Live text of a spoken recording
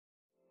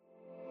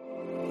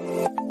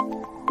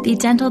The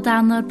Dental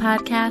Download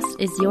Podcast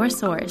is your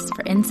source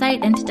for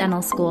insight into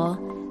dental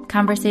school,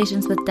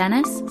 conversations with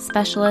dentists,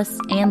 specialists,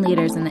 and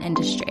leaders in the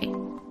industry.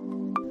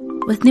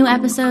 With new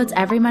episodes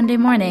every Monday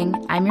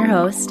morning, I'm your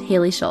host,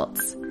 Haley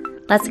Schultz.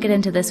 Let's get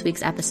into this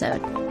week's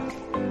episode.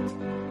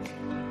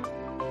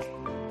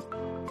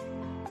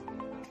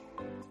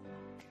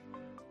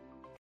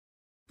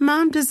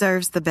 Mom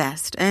deserves the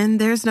best,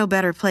 and there's no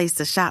better place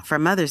to shop for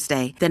Mother's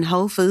Day than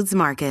Whole Foods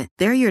Market.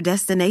 They're your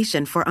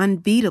destination for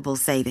unbeatable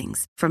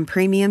savings, from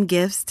premium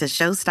gifts to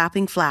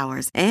show-stopping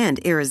flowers and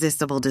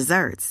irresistible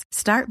desserts.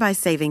 Start by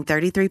saving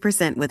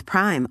 33% with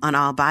Prime on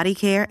all body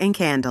care and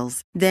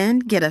candles. Then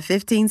get a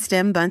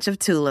 15-stem bunch of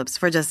tulips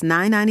for just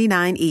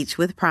 $9.99 each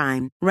with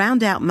Prime.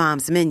 Round out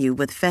Mom's menu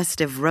with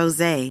festive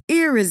rosé,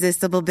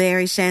 irresistible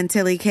berry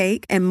chantilly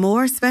cake, and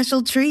more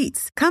special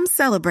treats. Come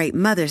celebrate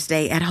Mother's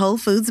Day at Whole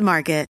Foods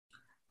Market.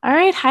 All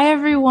right. Hi,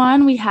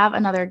 everyone. We have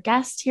another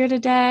guest here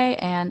today,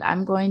 and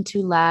I'm going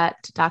to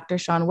let Dr.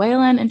 Sean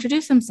Whalen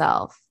introduce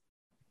himself.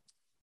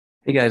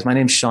 Hey, guys. My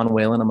name's Sean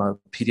Whalen. I'm a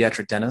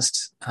pediatric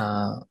dentist.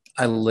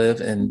 I live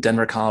in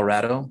Denver,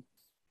 Colorado,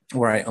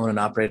 where I own and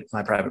operate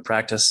my private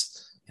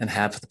practice and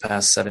have for the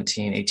past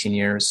 17, 18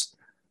 years.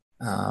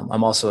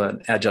 I'm also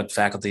an adjunct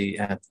faculty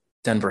at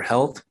Denver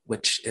Health,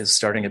 which is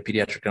starting a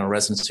pediatric dental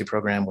residency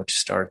program, which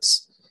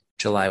starts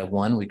July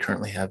 1. We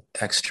currently have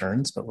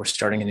externs, but we're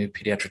starting a new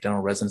pediatric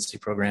dental residency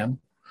program.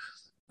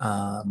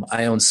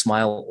 I own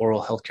Smile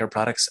Oral Healthcare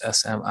Products,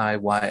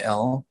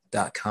 SMIYL.com,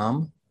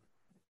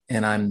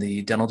 and I'm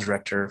the dental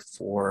director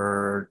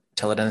for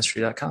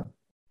teledentistry.com.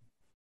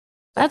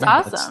 That's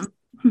awesome.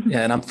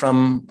 Yeah, and I'm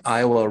from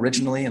Iowa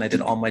originally, and I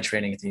did all my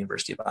training at the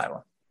University of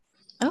Iowa.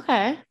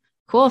 Okay,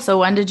 cool. So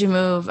when did you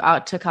move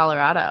out to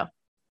Colorado?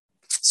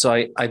 So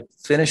I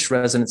finished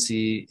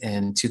residency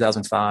in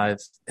 2005,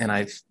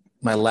 and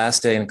my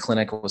last day in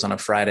clinic was on a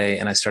Friday,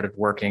 and I started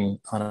working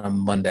on a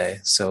Monday.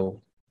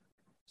 So,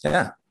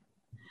 yeah.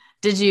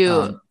 Did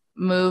you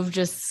move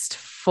just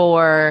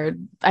for,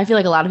 I feel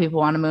like a lot of people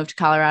want to move to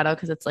Colorado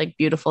because it's like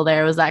beautiful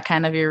there. Was that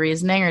kind of your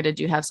reasoning, or did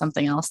you have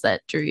something else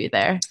that drew you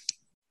there?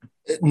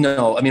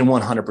 No, I mean,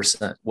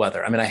 100%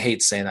 weather. I mean, I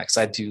hate saying that because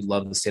I do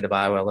love the state of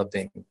Iowa. I love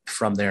being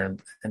from there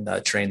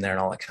and trained there and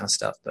all that kind of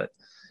stuff. But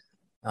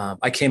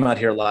I came out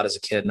here a lot as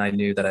a kid, and I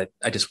knew that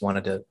I just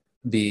wanted to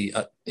be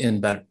in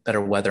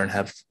better weather and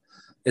have,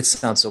 it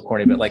sounds so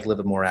corny, but like live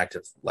a more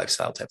active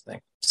lifestyle type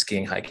thing,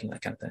 skiing, hiking,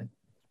 that kind of thing.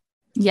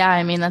 Yeah.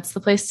 I mean, that's the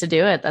place to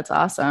do it. That's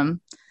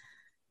awesome.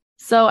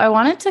 So I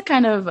wanted to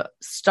kind of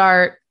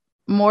start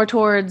more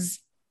towards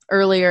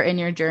earlier in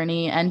your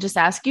journey and just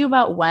ask you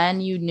about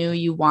when you knew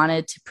you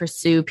wanted to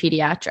pursue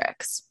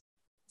pediatrics.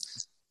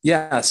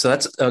 Yeah. So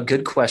that's a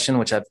good question,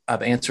 which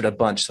I've answered a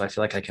bunch. So I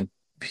feel like I can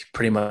be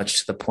pretty much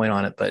to the point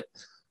on it, but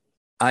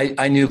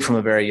I knew from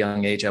a very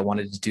young age I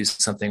wanted to do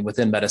something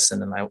within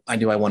medicine, and I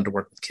knew I wanted to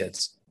work with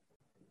kids.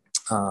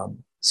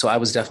 So I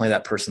was definitely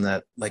that person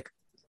that, like,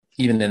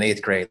 even in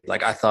 8th grade,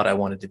 like, I thought I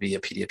wanted to be a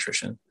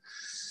pediatrician.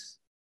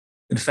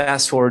 And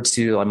fast forward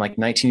to, I'm like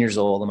 19 years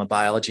old. I'm a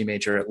biology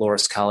major at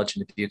Loras College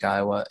in Dubuque,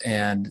 Iowa.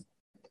 And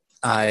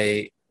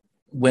it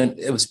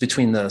was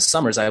between the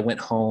summers, I went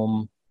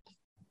home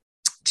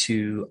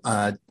to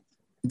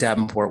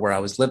Davenport, where I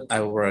was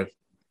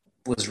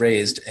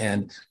raised,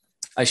 and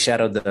I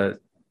shadowed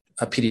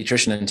a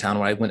pediatrician in town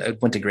where I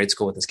went to grade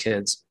school with his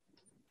kids.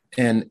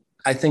 And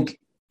I think,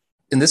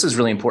 and this is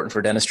really important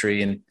for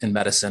dentistry and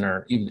medicine,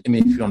 or even, I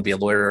mean, if you want to be a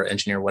lawyer or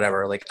engineer or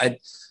whatever, like, I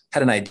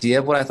had an idea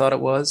of what I thought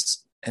it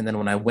was. And then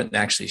when I went and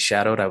actually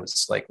shadowed, I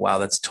was like, wow,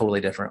 that's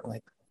totally different.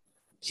 Like,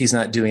 he's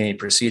not doing any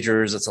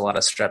procedures. It's a lot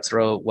of strep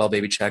throat, well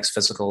baby checks,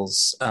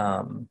 physicals,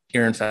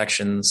 ear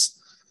infections.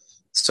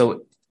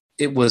 So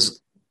it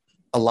was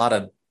a lot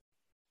of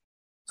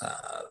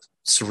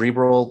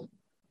cerebral,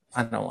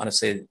 I don't want to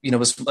say, it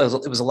was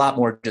a lot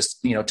more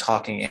just,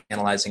 talking,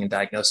 analyzing, and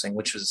diagnosing,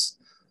 which is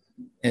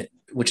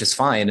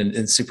fine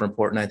and super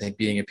important. I think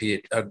being a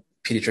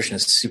pediatrician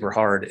is super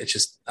hard. It's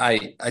just,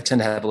 I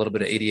tend to have a little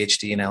bit of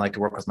ADHD, and I like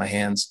to work with my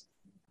hands.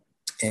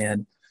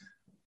 And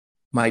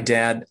my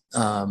dad,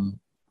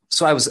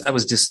 so I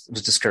was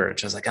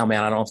discouraged. I was like, oh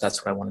man, I don't know if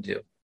that's what I want to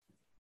do.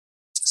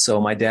 So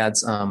my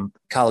dad's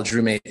college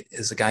roommate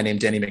is a guy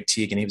named Denny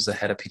McTeague, and he was the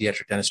head of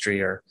pediatric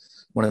dentistry, or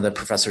one of the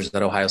professors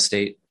at Ohio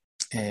State.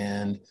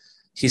 And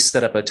he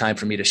set up a time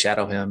for me to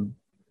shadow him.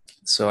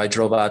 So I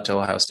drove out to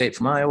Ohio State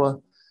from Iowa,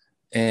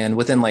 and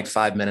within like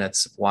 5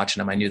 minutes of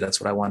watching him, I knew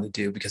that's what I wanted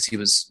to do, because he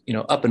was,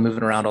 up and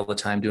moving around all the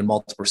time, doing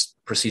multiple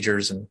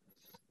procedures and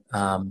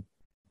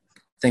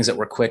things that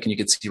were quick and you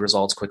could see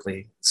results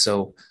quickly.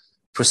 So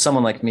for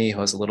someone like me who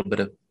has a little bit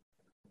of,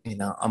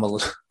 I'm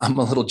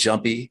a little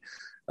jumpy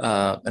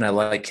and I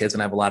like kids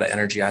and I have a lot of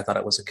energy, I thought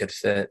it was a good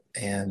fit.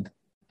 And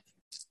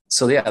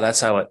so, yeah,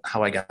 that's how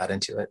I got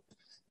into it.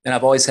 And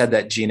I've always had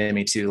that gene in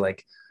me too.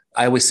 Like,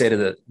 I always say to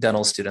the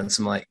dental students,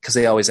 I'm like, because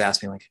they always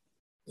ask me, like,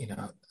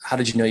 how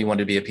did you know you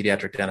wanted to be a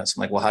pediatric dentist?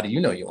 I'm like, well, how do you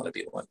know you want to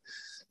be one?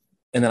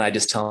 And then I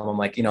just tell them, I'm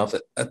like, if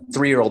a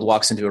 3-year-old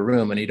walks into a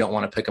room and you don't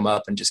want to pick them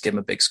up and just give them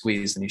a big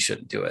squeeze, then you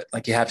shouldn't do it.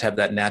 Like, you have to have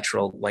that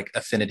natural, like,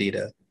 affinity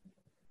to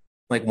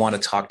like want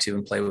to talk to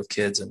and play with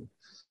kids and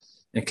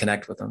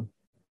connect with them.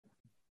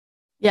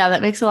 Yeah,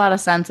 that makes a lot of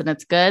sense. And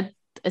it's good.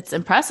 It's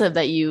impressive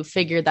that you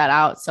figured that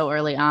out so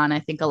early on. I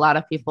think a lot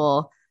of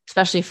people,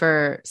 especially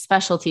for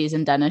specialties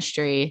in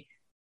dentistry,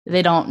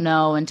 they don't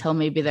know until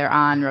maybe they're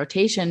on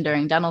rotation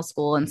during dental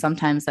school. And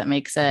sometimes that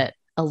makes it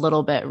a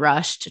little bit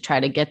rushed to try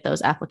to get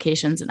those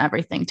applications and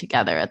everything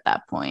together at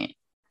that point.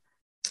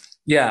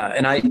 Yeah.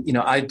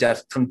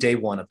 And from day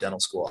one of dental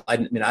school,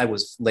 I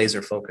was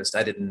laser focused.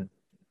 And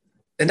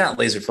not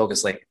laser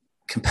focused, like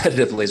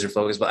competitive laser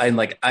focused, but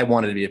I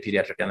wanted to be a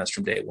pediatric dentist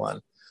from day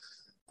one.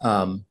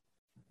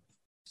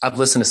 I've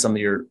listened to some of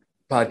your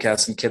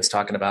podcasts and kids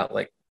talking about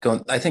like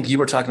I think you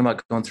were talking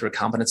about going through a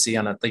competency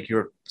on like you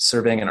were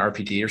surveying an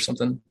RPD or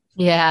something.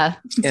 Yeah.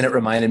 And it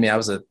reminded me, I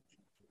was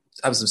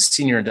a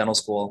senior in dental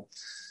school,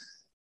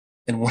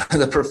 and one of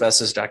the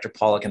professors, Dr.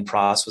 Pollock and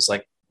Pross, was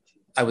like,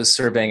 I was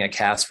surveying a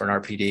cast for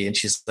an RPD, and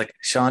she's like,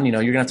 Sean,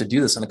 you're going to have to do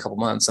this in a couple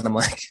months. And I'm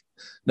like,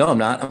 no, I'm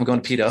not. I'm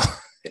going to pedo.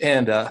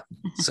 And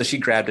so she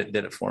grabbed it and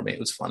did it for me. It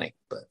was funny,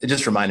 but it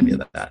just reminded me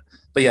of that.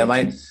 But yeah,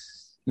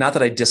 not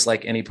that I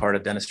dislike any part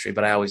of dentistry,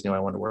 but I always knew I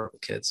wanted to work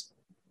with kids.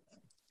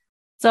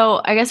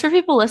 So I guess for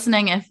people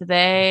listening, if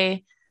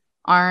they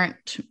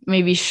aren't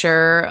maybe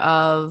sure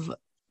of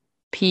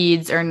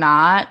peds or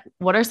not,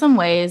 what are some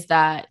ways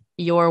that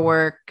your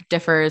work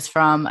differs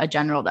from a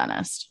general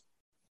dentist?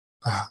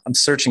 I'm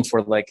searching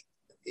for, like,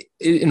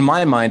 in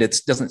my mind,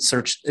 it's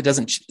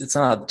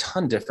not a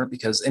ton different,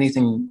 because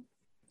anything,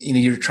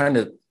 you're trying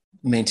to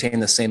maintain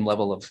the same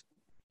level of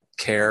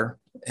care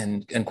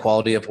and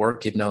quality of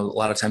work, even though a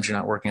lot of times you're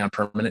not working on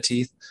permanent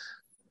teeth.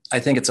 I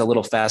think it's a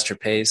little faster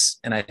pace.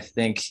 And I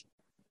think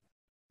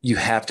you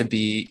have to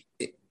be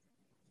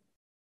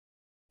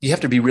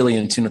really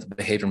in tune with the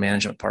behavior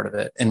management part of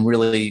it, and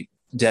really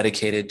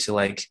dedicated to,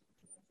 like,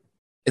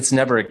 it's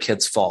never a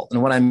kid's fault.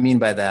 And what I mean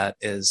by that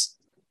is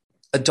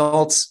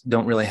adults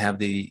don't really have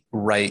the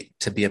right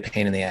to be a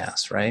pain in the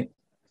ass, right?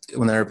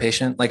 When they're a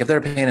patient, like if they're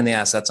a pain in the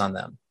ass, that's on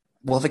them.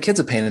 Well, if a kid's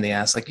a pain in the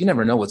ass, like, you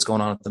never know what's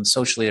going on with them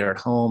socially or at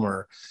home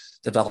or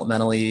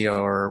developmentally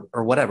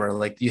or whatever.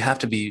 Like, you have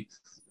to be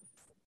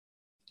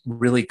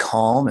really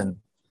calm, and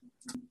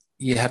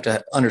you have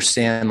to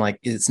understand, like,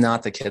 it's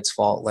not the kid's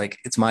fault. Like,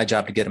 it's my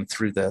job to get them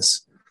through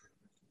this.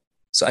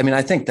 So, I mean,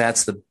 I think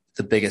that's the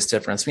biggest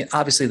difference. I mean,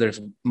 obviously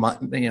there's,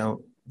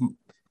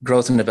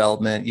 growth and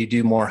development. You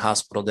do more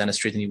hospital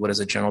dentistry than you would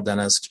as a general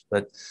dentist,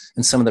 but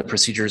and some of the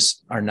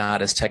procedures are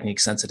not as technique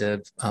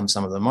sensitive.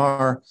 Some of them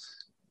are,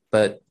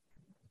 but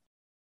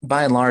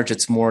by and large,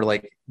 it's more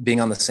like being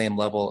on the same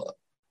level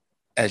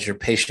as your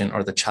patient,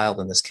 or the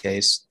child in this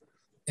case,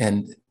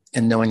 and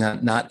knowing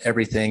that not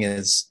everything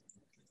is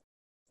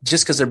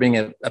just because they're being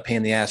a pain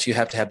in the ass. You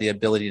have to have the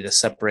ability to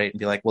separate and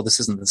be like, well, this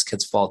isn't this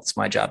kid's fault. It's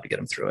my job to get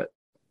them through it.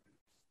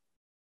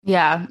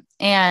 Yeah.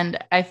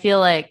 And I feel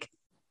like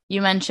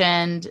you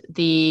mentioned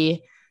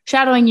the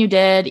shadowing you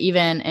did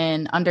even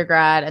in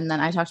undergrad, and then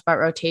I talked about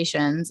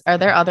rotations. Are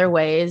there other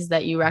ways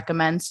that you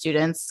recommend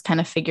students kind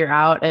of figure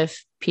out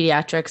if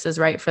pediatrics is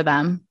right for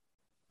them?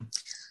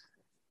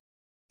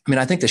 I mean,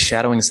 I think the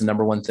shadowing is the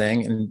number one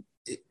thing. And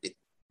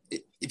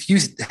if you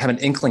have an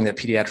inkling that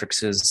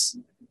pediatrics is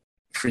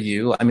for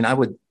you, I mean, I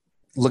would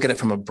look at it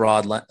from a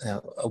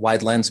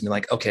wide lens and be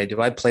like, okay,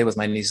 do I play with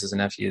my nieces and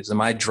nephews?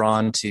 Am I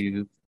drawn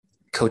to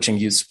coaching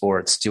youth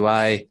sports? Do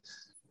I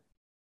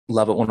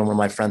love it when one of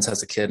my friends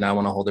has a kid and I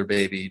want to hold their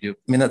baby? I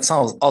mean, that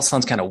all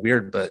sounds kind of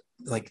weird, but,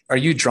 like, are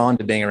you drawn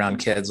to being around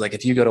kids? Like,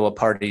 if you go to a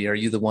party, are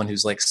you the one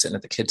who's, like, sitting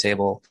at the kid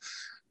table?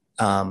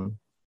 That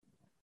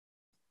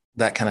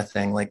kind of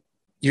thing. Like,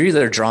 you're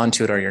either drawn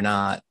to it or you're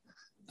not.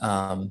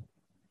 And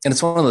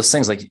it's one of those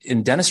things, like,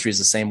 in dentistry is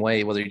the same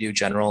way, whether you do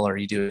general or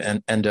you do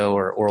endo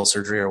or oral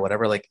surgery or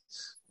whatever. Like,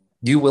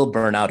 you will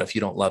burn out if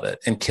you don't love it,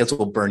 and kids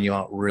will burn you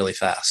out really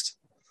fast.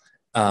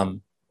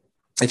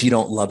 If you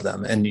don't love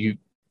them and you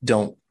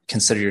don't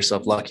consider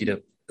yourself lucky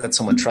that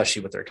someone trusts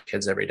you with their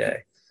kids every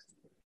day.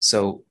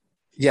 So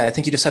yeah, I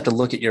think you just have to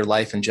look at your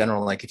life in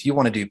general. Like, if you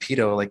want to do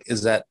pedo, like,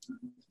 is that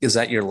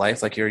your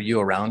life? Like, are you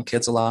around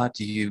kids a lot?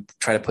 Do you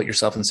try to put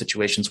yourself in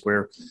situations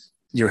where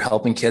you're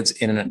helping kids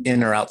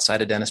in or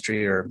outside of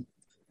dentistry or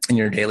in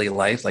your daily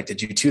life? Like,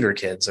 did you tutor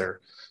kids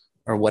or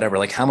whatever?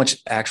 Like, how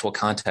much actual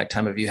contact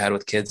time have you had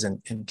with kids,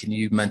 and can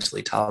you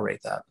mentally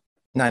tolerate that?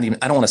 I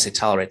don't want to say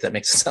tolerate, that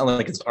makes it sound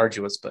like it's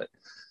arduous, but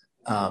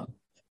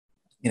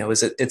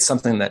it's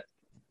something that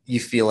you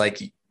feel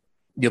like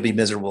you'll be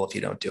miserable if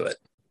you don't do it.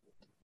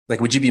 Like,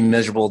 would you be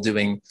miserable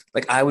doing,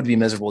 like, I would be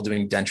miserable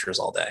doing dentures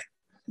all day.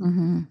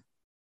 Mm-hmm.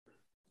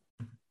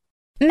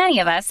 Many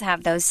of us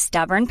have those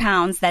stubborn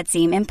pounds that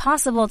seem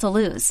impossible to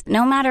lose,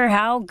 no matter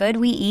how good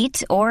we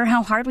eat or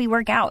how hard we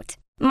work out.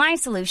 My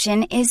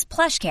solution is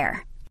PlushCare.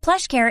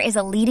 PlushCare is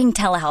a leading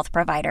telehealth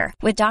provider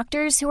with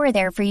doctors who are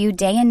there for you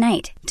day and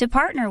night to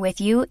partner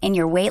with you in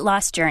your weight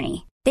loss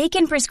journey. They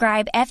can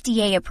prescribe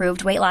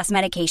FDA-approved weight loss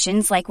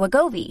medications like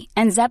Wegovy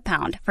and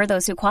Zepbound for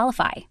those who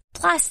qualify.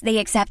 Plus, they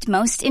accept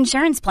most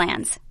insurance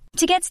plans.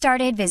 To get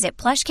started, visit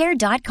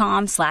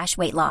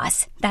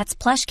plushcare.com/weightloss. That's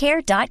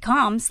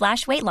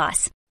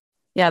plushcare.com/weightloss.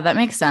 Yeah, that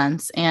makes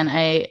sense. And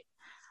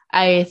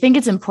I think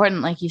it's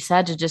important, like you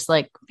said, to just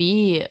like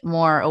be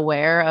more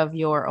aware of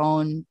your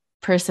own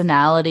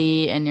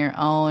personality and your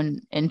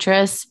own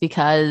interests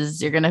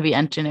because you're going to be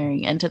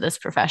entering into this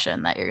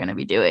profession that you're going to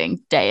be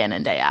doing day in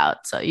and day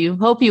out. So you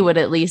hope you would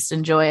at least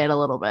enjoy it a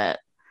little bit.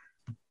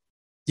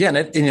 Yeah. And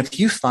if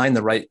you find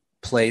the right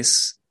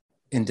place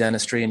in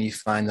dentistry and you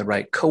find the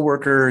right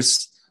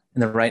coworkers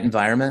and the right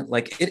environment,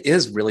 like it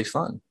is really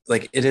fun.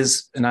 Like it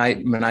is. And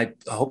I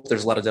hope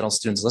there's a lot of dental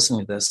students listening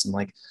to this, and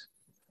like,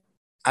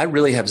 I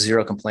really have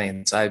zero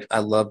complaints. I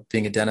love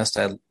being a dentist.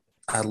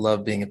 I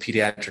love being a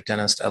pediatric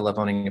dentist. I love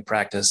owning a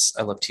practice.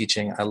 I love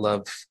teaching. I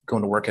love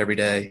going to work every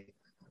day.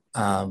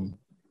 I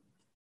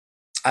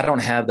don't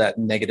have that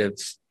negative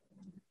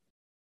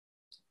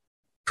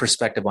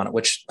perspective on it,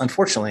 which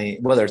unfortunately,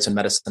 whether it's in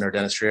medicine or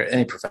dentistry or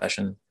any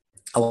profession,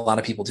 a lot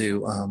of people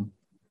do.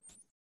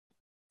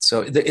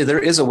 So there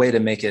is a way to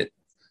make it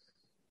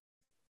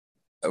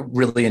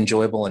really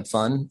enjoyable and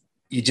fun.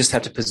 You just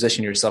have to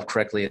position yourself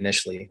correctly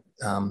initially.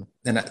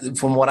 And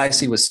from what I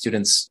see with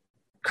students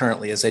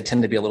currently is they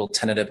tend to be a little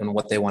tentative in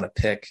what they want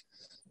to pick.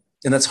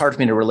 And that's hard for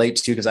me to relate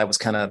to because I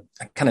kind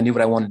of knew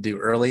what I wanted to do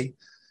early.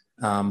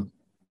 But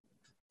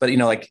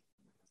like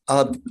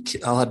I'll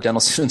have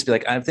dental students be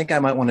like, I think I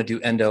might want to do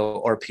endo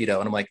or pedo.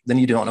 And I'm like, then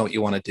you don't know what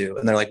you want to do.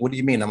 And they're like, what do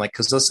you mean? I'm like,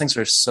 because those things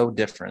are so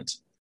different.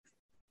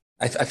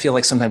 I feel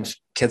like sometimes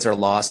kids are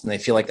lost and they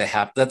feel like they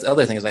have, that's the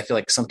other thing is I feel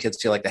like some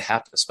kids feel like they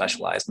have to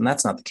specialize, and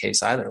that's not the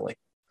case either. Like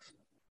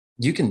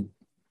you can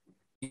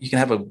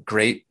have a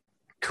great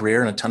career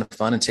and a ton of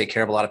fun and take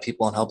care of a lot of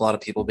people and help a lot of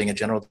people being a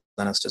general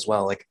dentist as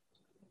well. Like,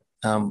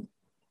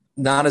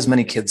 not as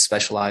many kids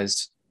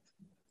specialized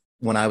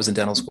when I was in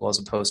dental school as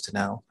opposed to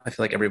now. I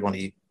feel like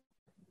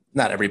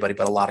not everybody,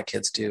 but a lot of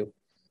kids do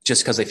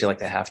just because they feel like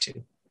they have to.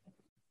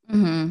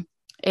 Mm-hmm.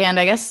 And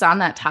I guess on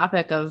that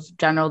topic of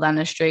general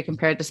dentistry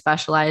compared to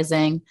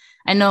specializing,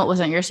 I know it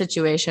wasn't your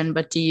situation,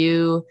 but do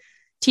you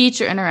teach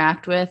or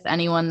interact with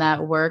anyone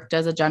that worked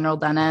as a general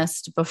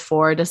dentist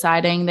before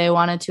deciding they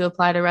wanted to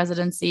apply to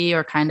residency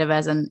or kind of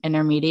as an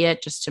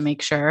intermediate just to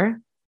make sure?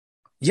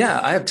 Yeah,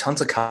 I have tons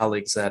of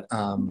colleagues that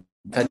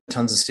had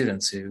tons of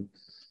students who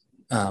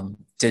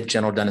did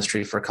general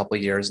dentistry for a couple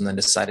of years and then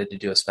decided to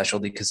do a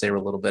specialty because they were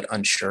a little bit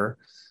unsure.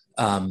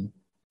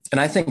 And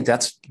I think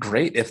that's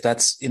great if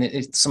that's in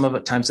it. Some of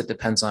it times it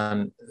depends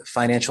on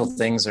financial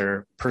things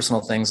or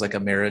personal things like a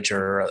marriage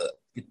or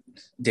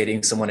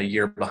dating someone a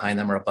year behind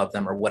them or above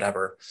them or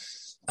whatever.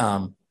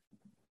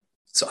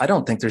 So I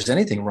don't think there's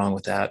anything wrong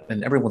with that.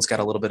 And everyone's got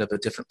a little bit of a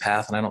different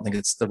path. And I don't think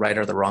it's the right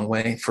or the wrong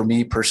way. For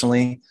me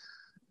personally,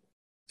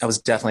 I was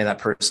definitely that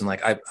person.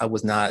 Like I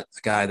was not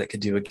a guy that could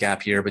do a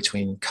gap year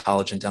between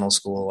college and dental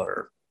school,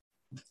 or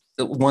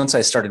once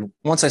I start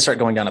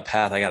going down a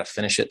path, I got to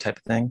finish it type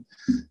of thing.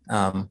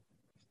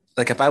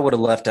 Like if I would have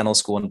left dental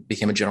school and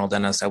became a general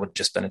dentist, I would have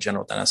just been a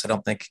general dentist. I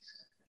don't think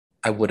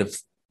I would have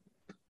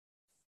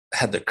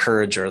had the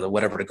courage or the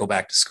whatever to go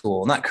back to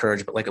school. Not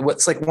courage, but like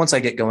what's like once I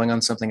get going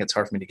on something, it's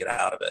hard for me to get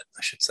out of it,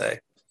 I should say.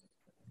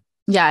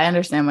 Yeah, I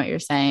understand what you're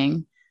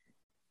saying.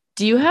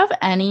 Do you have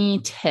any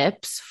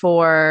tips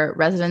for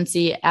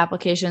residency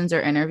applications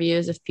or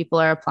interviews if people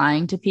are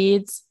applying to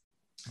peds?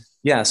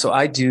 Yeah, so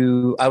I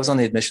was on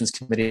the admissions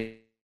committee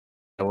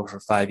for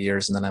 5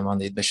 years, and then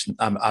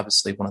I'm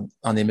obviously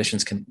on the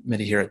admissions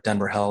committee here at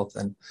Denver Health.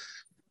 And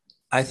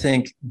I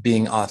think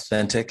being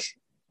authentic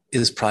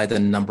is probably the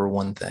number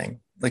one thing.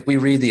 Like we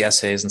read the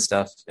essays and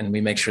stuff, and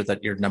we make sure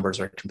that your numbers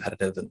are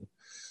competitive and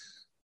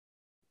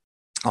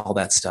all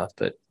that stuff.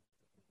 But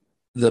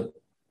the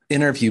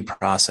interview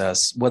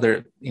process,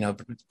 whether,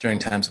 during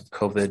times of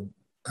COVID,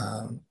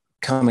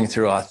 coming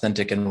through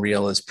authentic and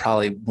real is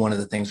probably one of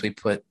the things we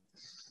put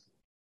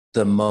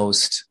the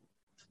most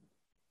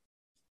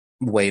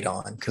weight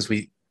on, because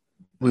we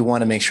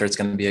want to make sure it's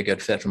going to be a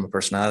good fit from a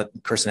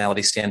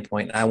personality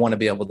standpoint. And I want to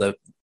be able to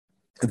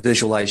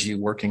visualize you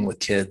working with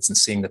kids and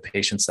seeing the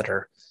patients that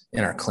are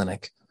in our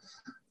clinic.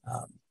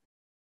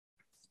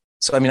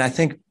 So, I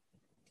think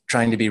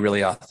trying to be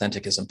really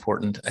authentic is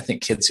important. I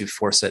think kids who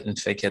force it and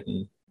fake it,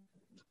 and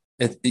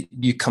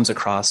it comes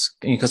across,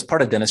 because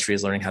part of dentistry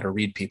is learning how to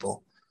read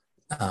people.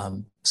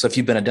 So if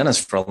you've been a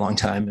dentist for a long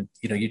time,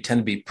 you tend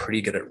to be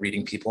pretty good at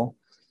reading people,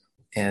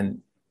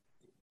 and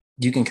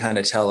you can kind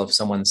of tell if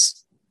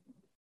someone's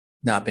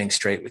not being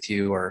straight with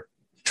you or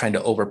trying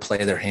to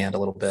overplay their hand a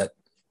little bit.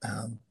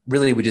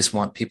 Really, we just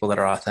want people that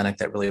are authentic,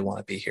 that really want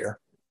to be here.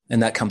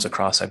 And that comes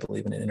across, I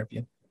believe, in an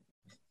interview.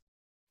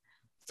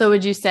 So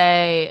would you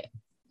say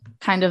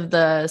kind of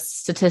the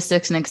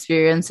statistics and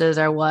experiences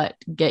are what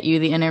get you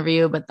the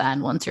interview, but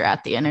then once you're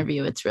at the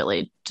interview, it's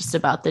really just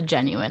about the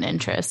genuine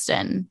interest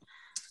in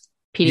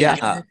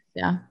pediatrics?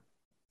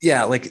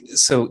 Yeah. Like,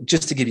 so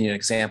just to give you an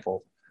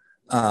example,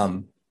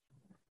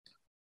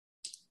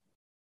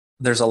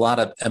 there's a lot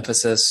of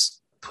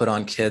emphasis put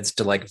on kids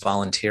to like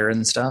volunteer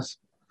and stuff.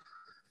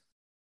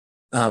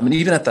 And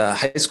even at the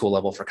high school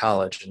level for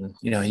college, and,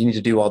 you need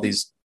to do all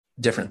these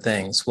different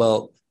things.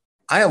 Well,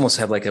 I almost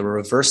have like a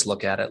reverse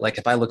look at it. Like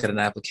if I look at an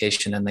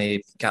application and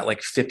they've got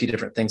like 50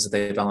 different things that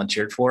they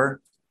volunteered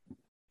for,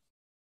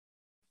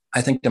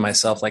 I think to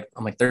myself, like,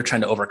 I'm like, they're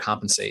trying to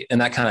overcompensate.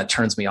 And that kind of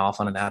turns me off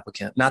on an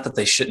applicant. Not that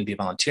they shouldn't be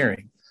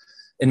volunteering.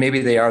 And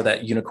maybe they are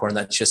that unicorn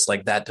that's just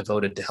like that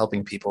devoted to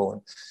helping people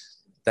and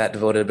that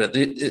devoted, but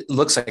it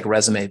looks like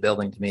resume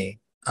building to me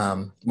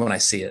when I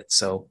see it.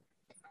 So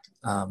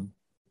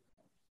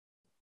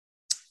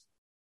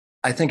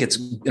I think it's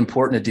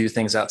important to do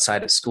things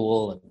outside of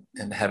school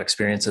and have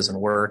experiences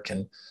and work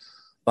and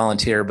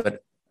volunteer.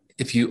 But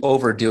if you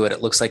overdo it,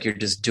 it looks like you're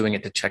just doing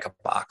it to check a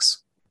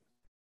box.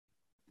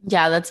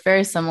 Yeah, that's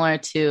very similar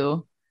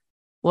to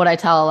what I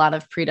tell a lot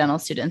of pre-dental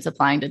students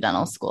applying to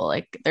dental school.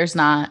 Like there's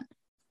not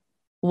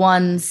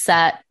one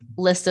set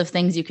list of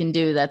things you can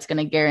do that's going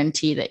to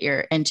guarantee that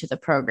you're into the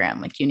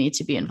program. Like you need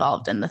to be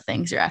involved in the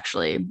things you're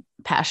actually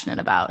passionate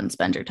about and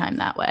spend your time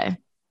that way.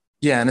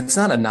 Yeah. And it's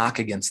not a knock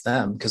against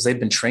them because they've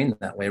been trained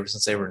that way ever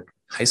since they were in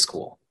high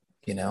school,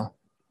 you know,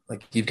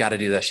 like you've got to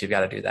do this, you've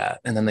got to do that.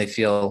 And then they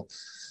feel,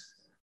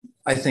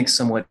 I think,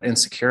 somewhat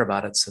insecure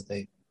about it. So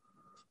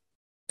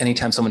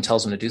anytime someone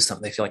tells them to do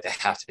something, they feel like they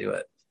have to do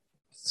it.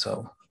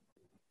 So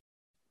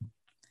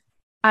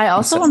I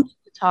also want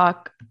to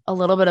talk a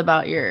little bit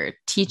about your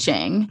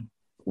teaching.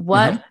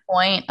 What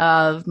point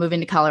of moving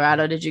to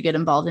Colorado did you get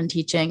involved in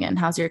teaching, and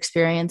how's your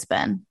experience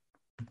been?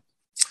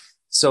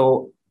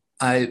 So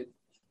I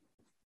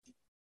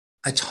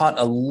taught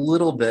a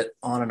little bit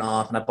on and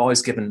off, and I've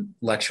always given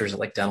lectures at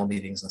like dental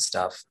meetings and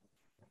stuff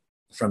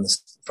from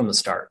the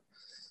start.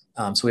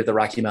 So we have the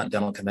Rocky Mountain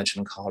Dental Convention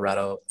in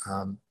Colorado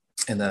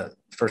in the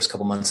first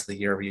couple months of the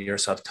year every year.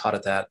 So I've taught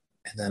at that.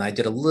 And then I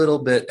did a little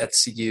bit at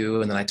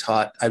CU, and then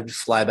I would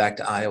fly back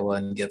to Iowa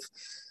and give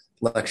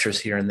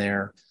lectures here and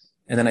there.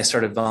 And then I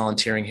started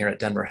volunteering here at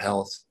Denver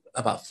Health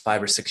about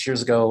 5 or 6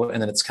 years ago.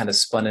 And then it's kind of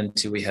spun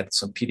into, we had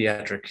some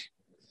pediatric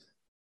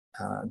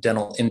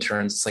dental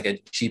interns. It's like a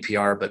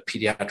GPR, but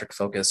pediatric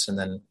focused. And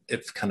then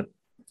it kind of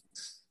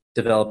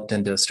developed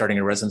into starting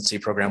a residency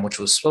program, which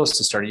was supposed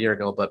to start a year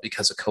ago, but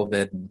because of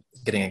COVID and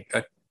getting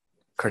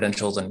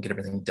credentials and getting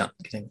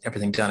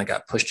everything done, it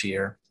got pushed a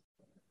year.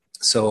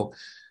 So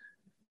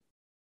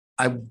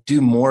I do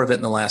more of it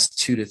in the last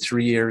 2 to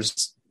 3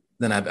 years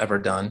than I've ever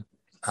done.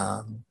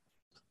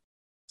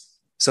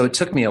 So it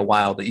took me a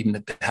while to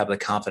even have the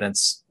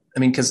confidence. I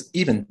mean, because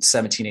even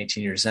 17,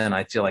 18 years in,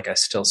 I feel like I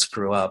still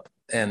screw up.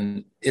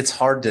 And it's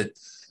hard to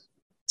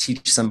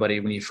teach somebody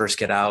when you first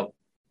get out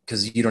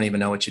because you don't even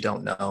know what you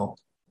don't know.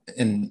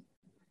 And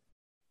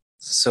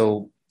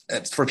so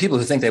for people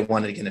who think they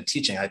want to get into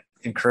teaching, I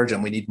encourage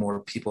them. We need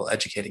more people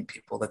educating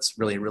people. That's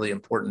really, really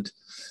important.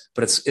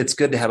 But it's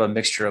good to have a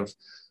mixture of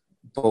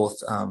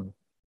both,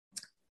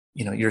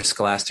 your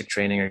scholastic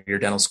training or your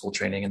dental school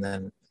training, and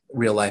then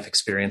real life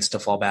experience to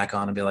fall back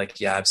on and be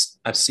like, yeah,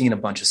 I've seen a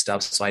bunch of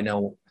stuff, so I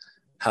know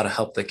how to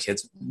help the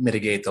kids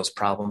mitigate those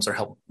problems or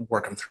help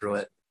work them through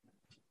it.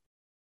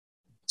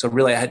 So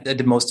really, I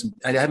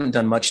haven't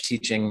done much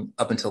teaching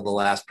up until the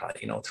last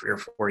probably 3 or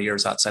 4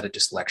 years outside of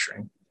just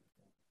lecturing.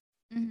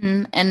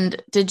 Mm-hmm.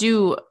 And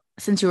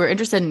since you were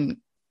interested in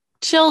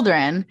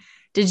children,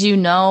 did you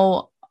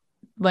know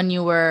when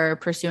you were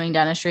pursuing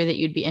dentistry that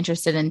you'd be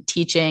interested in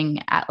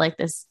teaching at like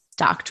this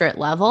doctorate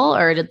level,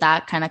 or did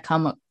that kind of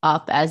come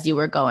up as you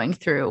were going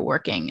through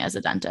working as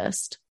a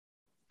dentist?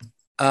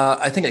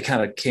 I think it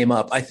kind of came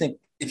up. I think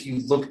if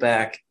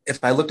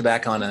I looked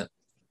back on it,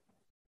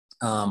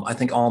 I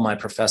think all my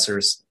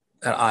professors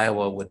at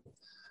Iowa would,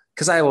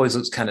 because I always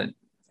was kind of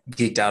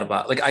geeked out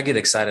about, like, I get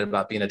excited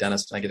about being a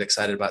dentist and I get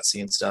excited about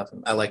seeing stuff,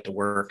 and I like to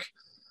work.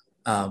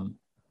 And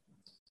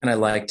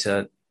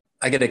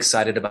I get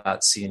excited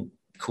about seeing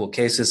cool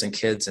cases and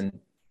kids and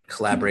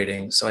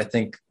collaborating. So I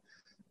think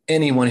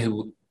anyone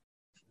who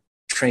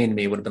trained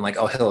me would have been like,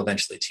 oh, he'll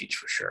eventually teach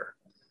for sure.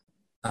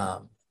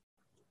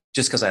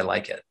 Just because I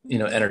like it,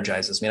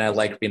 energizes me. And I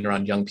like being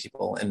around young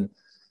people, and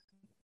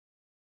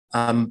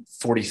I'm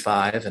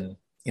 45 and,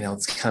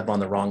 it's kind of on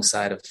the wrong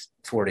side of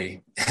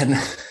 40. And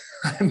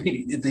I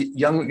mean, the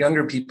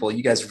younger people,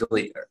 you guys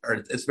really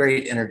are, it's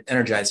very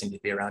energizing to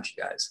be around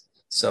you guys.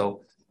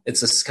 So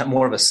it's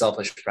more of a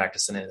selfish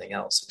practice than anything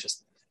else.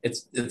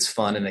 It's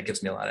fun, and it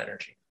gives me a lot of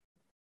energy.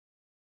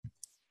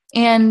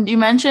 And you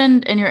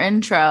mentioned in your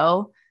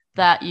intro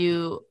that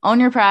you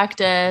own your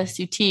practice,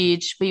 you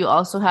teach, but you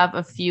also have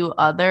a few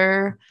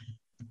other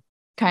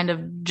kind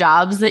of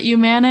jobs that you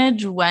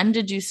manage. When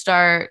did you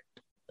start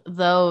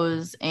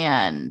those,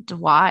 and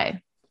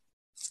why?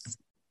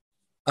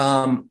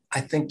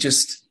 I think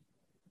just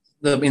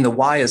the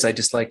why is I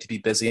just like to be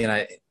busy, and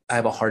I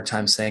have a hard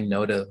time saying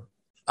no to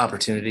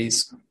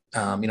opportunities.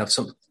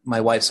 So my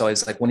wife's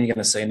always like, when are you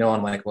going to say no?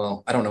 I'm like,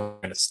 well, I don't know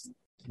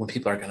when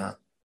people are going to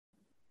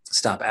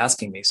stop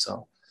asking me.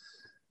 So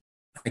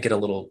I get a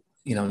little,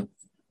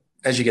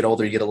 as you get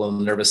older, you get a little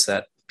nervous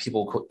that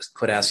people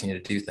quit asking you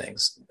to do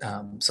things.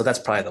 So that's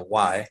probably the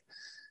why.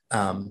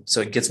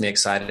 So it gets me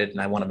excited,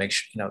 and I want to make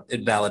sure,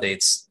 it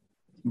validates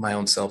my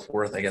own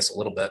self-worth, I guess, a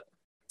little bit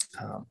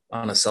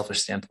on a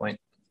selfish standpoint.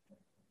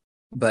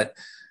 But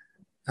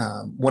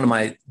one of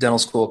my dental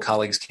school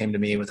colleagues came to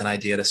me with an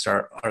idea to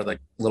start our like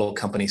little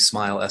company,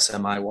 Smile,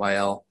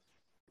 SMIYL,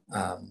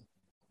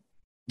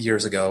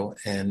 years ago.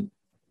 And,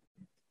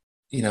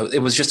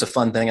 it was just a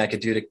fun thing I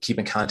could do to keep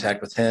in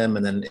contact with him.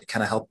 And then it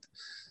kind of helped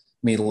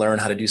me learn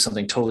how to do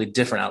something totally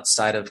different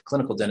outside of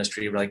clinical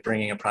dentistry, like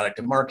bringing a product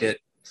to market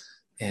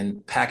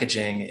and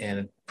packaging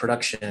and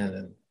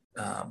production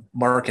and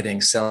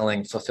marketing,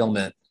 selling,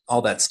 fulfillment,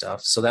 all that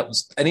stuff. So that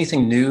was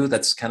anything new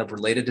that's kind of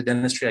related to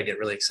dentistry, I get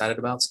really excited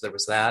about. So there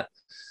was that.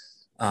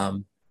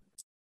 And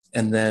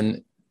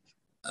then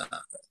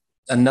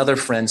another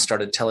friend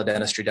started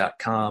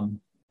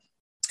teledentistry.com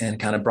and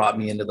kind of brought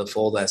me into the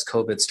fold as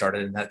COVID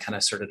started, and that kind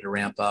of started to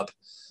ramp up.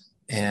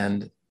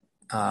 And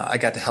I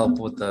got to help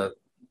with the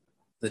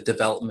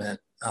development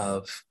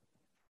of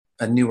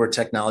a newer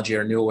technology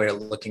or a newer way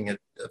of looking at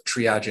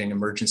triaging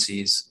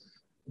emergencies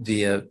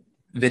via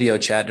video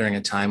chat during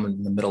a time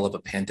in the middle of a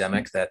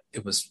pandemic that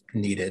it was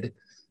needed.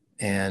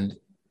 And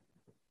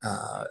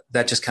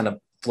that just kind of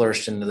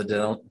flourished into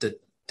the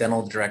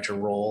dental director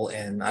role.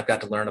 And I've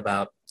got to learn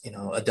about,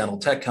 a dental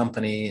tech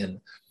company and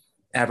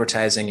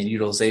advertising and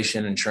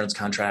utilization, insurance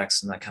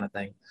contracts, and that kind of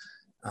thing.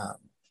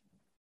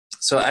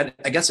 So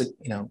I guess,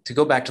 to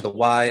go back to the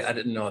why, I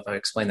didn't know if I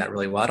explained that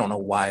really well. I don't know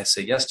why I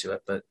say yes to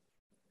it, but,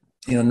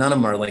 none of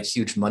them are like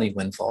huge money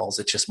windfalls.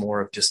 It's just more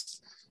of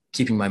just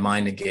keeping my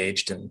mind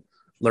engaged and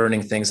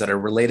learning things that are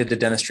related to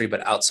dentistry,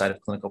 but outside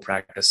of clinical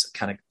practice. It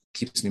kind of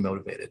keeps me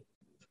motivated.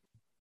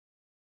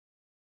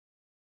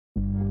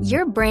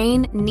 Your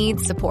brain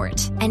needs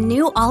support, and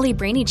new Ollie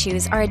Brainy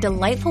Chews are a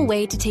delightful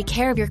way to take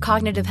care of your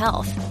cognitive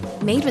health.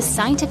 Made with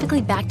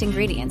scientifically backed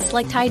ingredients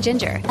like Thai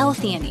ginger,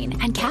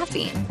 L-theanine, and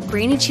caffeine,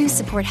 Brainy Chews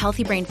support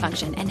healthy brain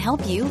function and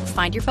help you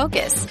find your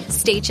focus,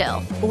 stay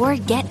chill, or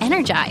get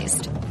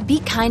energized.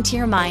 Be kind to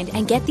your mind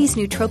and get these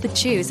nootropic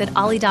chews at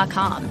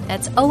ollie.com.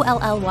 That's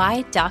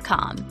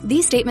OLLY.com.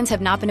 These statements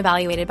have not been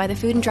evaluated by the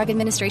Food and Drug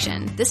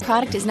Administration. This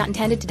product is not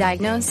intended to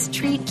diagnose,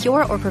 treat,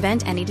 cure, or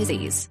prevent any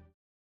disease.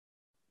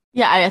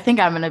 Yeah, I think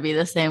I'm going to be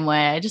the same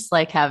way. I just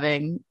like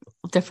having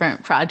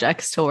different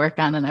projects to work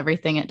on and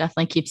everything. It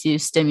definitely keeps you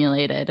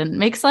stimulated and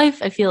makes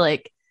life, I feel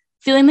like,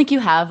 feeling like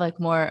you have like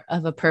more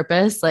of a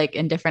purpose, like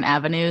in different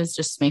avenues,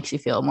 just makes you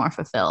feel more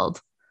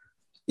fulfilled.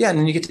 Yeah. And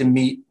then you get to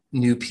meet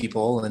new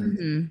people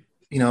and,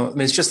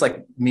 it's just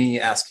like me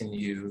asking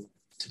you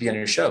to be on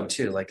your show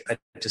too. Like,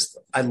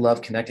 I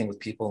love connecting with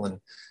people,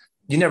 and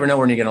you never know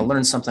when you're going to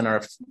learn something, or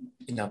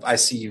if I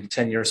see you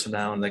 10 years from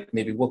now and like,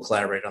 maybe we'll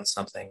collaborate on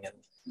something. And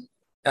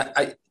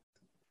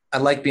I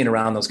like being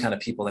around those kind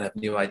of people that have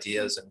new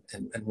ideas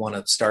and want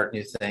to start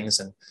new things.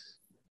 And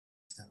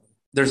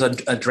there's an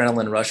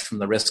adrenaline rush from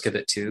the risk of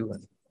it too.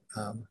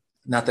 And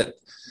not that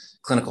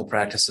clinical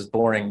practice is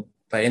boring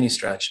by any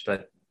stretch,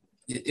 but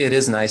it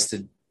is nice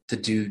to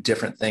do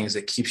different things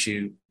that keeps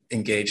you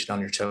engaged on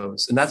your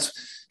toes. And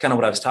that's kind of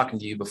what I was talking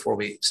to you before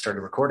we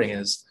started recording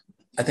is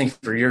I think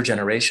for your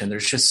generation,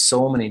 there's just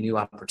so many new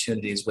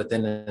opportunities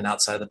within and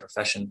outside of the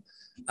profession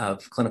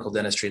of clinical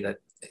dentistry that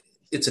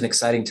it's an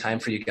exciting time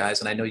for you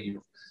guys. And I know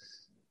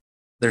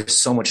there's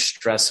so much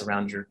stress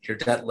around your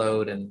debt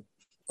load and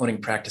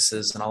owning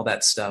practices and all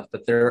that stuff,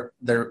 but there,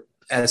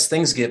 as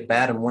things get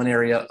bad in one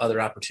area, other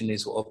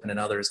opportunities will open in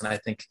others. And I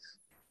think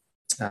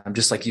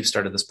just like you've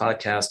started this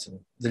podcast,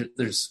 and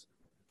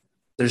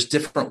there's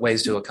different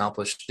ways to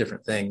accomplish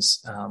different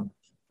things.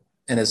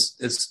 And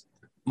as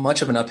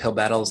much of an uphill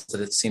battle as that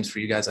it seems for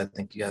you guys, I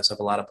think you guys have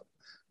a lot of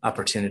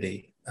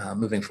opportunity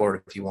moving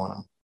forward if you want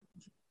them.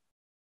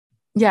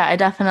 Yeah, I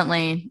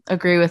definitely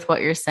agree with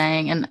what you're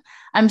saying. And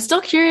I'm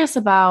still curious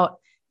about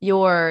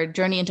your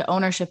journey into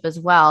ownership as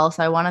well.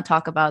 So I want to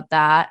talk about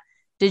that.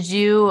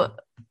 You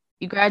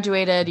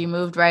graduated, you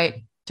moved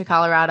right to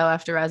Colorado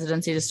after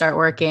residency to start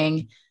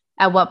working.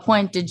 At what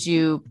point did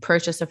you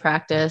purchase a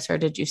practice, or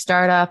did you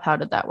start up? How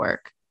did that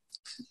work?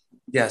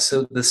 Yeah.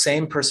 So the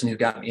same person who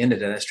got me into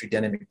dentistry,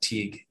 Denny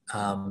McTeague,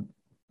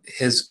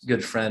 his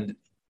good friend,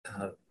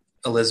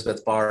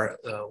 Elizabeth Barr,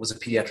 was a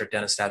pediatric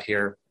dentist out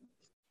here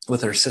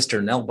with her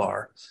sister Nell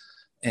Barr.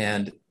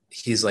 And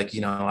he's like,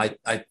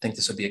 I think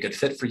this would be a good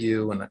fit for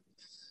you.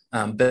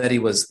 And Betty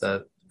was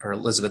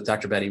Elizabeth,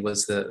 Dr. Betty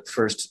was the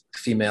first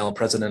female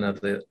president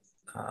of the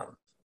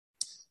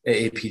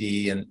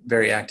AAPD, and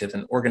very active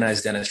in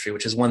organized dentistry,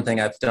 which is one thing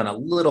I've done a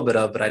little bit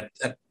of, but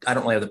I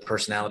don't really have the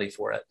personality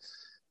for it.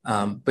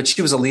 But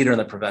she was a leader in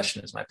the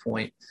profession, is my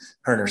point,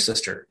 her and her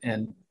sister.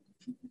 And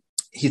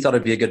he thought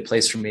it'd be a good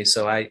place for me.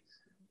 So I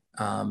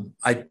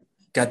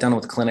got done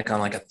with clinic on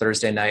like a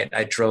Thursday night.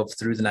 I drove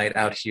through the night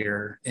out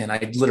here, and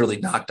I literally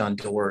knocked on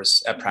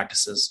doors at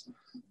practices,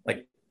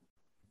 like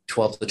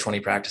 12 to 20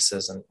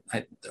 practices.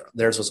 And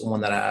theirs was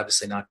one that I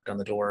obviously knocked on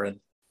the door, and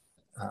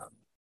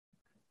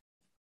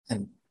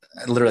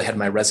I literally had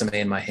my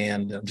resume in my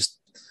hand. And just,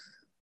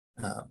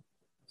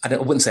 I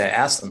wouldn't say I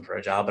asked them for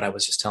a job, but I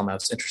was just telling them I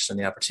was interested in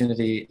the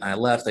opportunity. I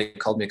left. They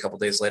called me a couple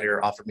of days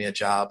later, offered me a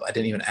job. I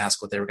didn't even ask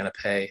what they were going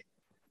to pay,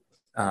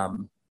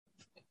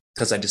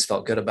 because I just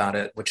felt good about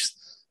it, which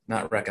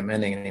not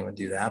recommending anyone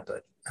do that.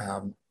 But,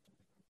 and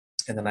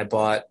then I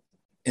bought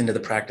into the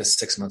practice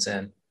 6 months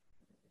in.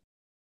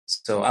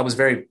 So I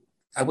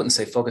wouldn't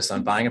say focused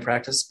on buying a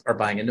practice or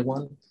buying into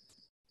one,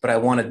 but I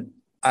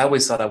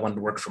always thought I wanted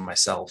to work for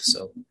myself.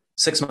 So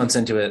 6 months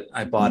into it,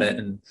 I bought it,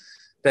 and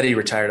Betty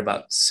retired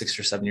about 6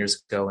 or 7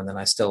 years ago. And then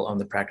I still own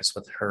the practice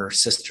with her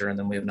sister. And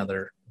then we have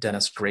another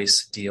dentist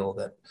Grace deal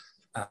that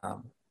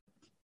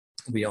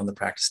we own the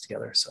practice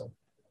together. So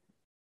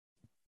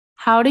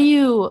how do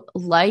you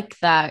like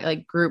that,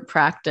 like group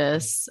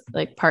practice,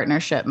 like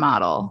partnership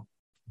model?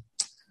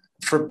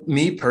 For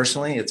me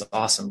personally, it's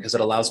awesome because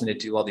it allows me to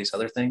do all these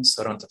other things.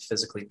 So I don't have to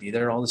physically be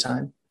there all the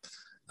time.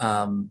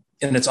 And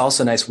it's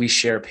also nice. We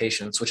share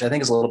patients, which I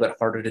think is a little bit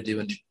harder to do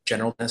in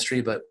general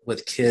dentistry, but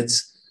with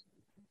kids,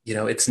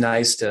 it's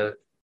nice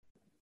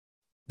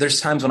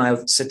there's times when I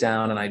sit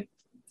down and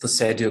let's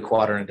say I do a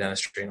quadrant in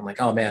dentistry and I'm like,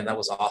 oh man, that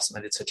was awesome.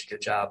 I did such a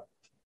good job.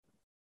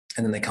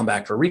 And then they come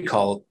back for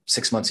recall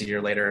 6 months, a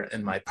year later,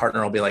 and my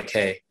partner will be like,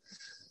 hey,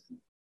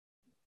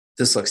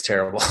 this looks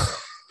terrible.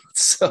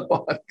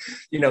 So,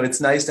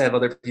 it's nice to have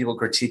other people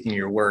critiquing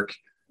your work.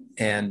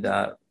 And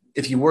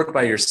if you work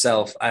by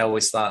yourself, I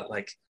always thought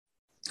like,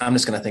 I'm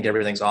just going to think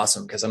everything's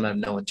awesome because I'm going to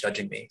have no one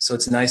judging me. So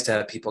it's nice to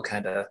have people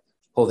kind of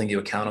holding you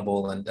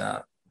accountable and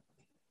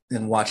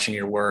watching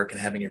your work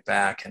and having your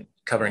back and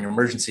covering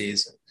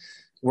emergencies, and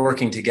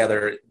working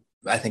together.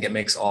 I think it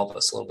makes all of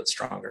us a little bit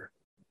stronger.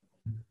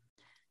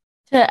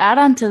 To add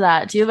on to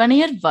that, do you have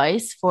any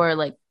advice for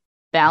like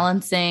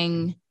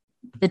balancing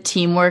the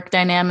teamwork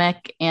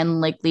dynamic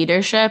and like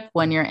leadership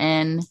when you're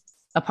in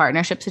a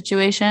partnership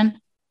situation?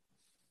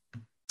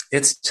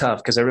 It's tough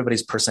because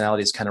everybody's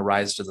personalities kind of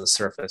rise to the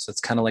surface. It's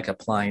kind of like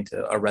applying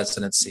to a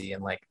residency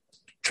and like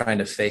trying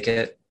to fake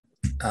it.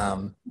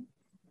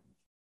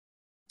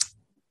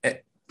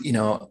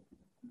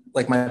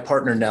 Like my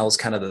partner Nell's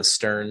kind of the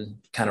stern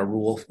kind of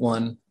rule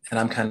one, and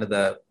I'm kind of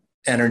the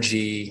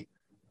energy,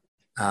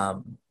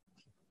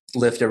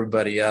 lift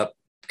everybody up,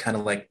 kind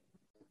of like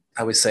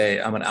I always say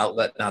I'm an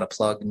outlet, not a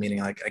plug, meaning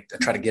like I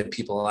try to give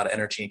people a lot of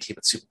energy and keep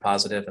it super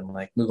positive and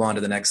like move on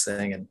to the next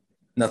thing, and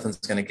nothing's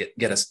going to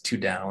get us too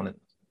down, and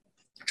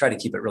try to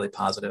keep it really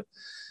positive.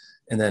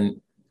 And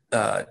then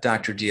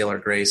Dr. Deal or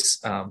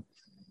Grace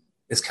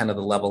is kind of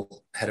the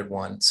level-headed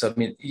one. So, I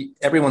mean,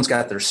 everyone's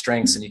got their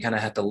strengths, and you kind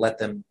of have to let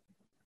them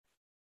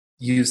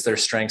use their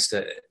strengths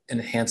to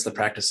enhance the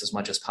practice as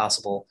much as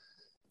possible,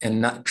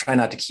 and try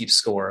not to keep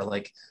score.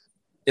 Like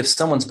if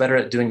someone's better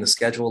at doing the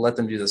schedule, let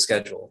them do the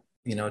schedule.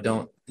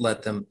 Don't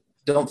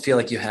feel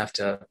like you have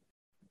to,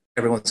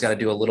 everyone's got to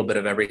do a little bit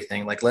of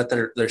everything. Like let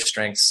their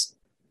strengths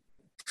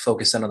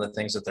focus in on the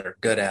things that they're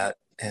good at,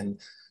 and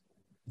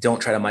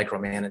don't try to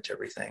micromanage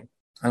everything.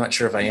 I'm not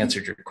sure if I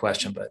answered your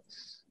question, but.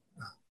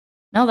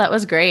 No, that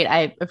was great.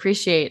 I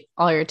appreciate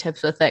all your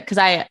tips with it, because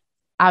I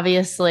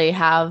obviously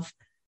have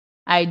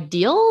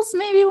ideals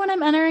maybe when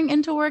I'm entering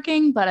into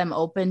working, but I'm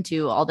open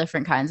to all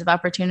different kinds of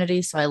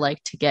opportunities. So I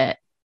like to get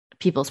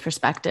people's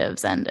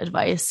perspectives and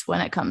advice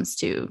when it comes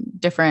to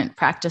different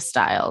practice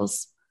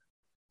styles.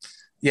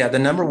 Yeah. The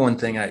number one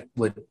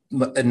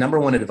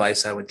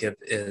advice I would give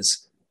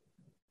is,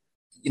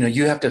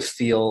 you have to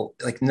feel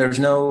like there's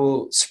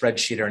no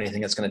spreadsheet or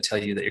anything that's going to tell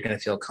you that you're going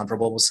to feel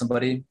comfortable with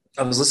somebody.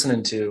 I was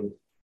listening to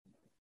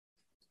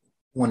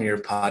one of your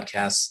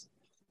podcasts,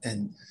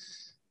 and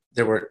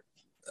there were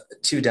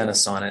two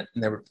dentists on it,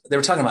 and they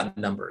were talking about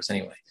numbers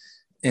anyway.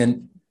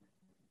 And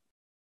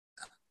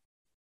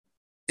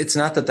it's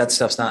not that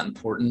stuff's not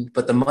important,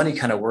 but the money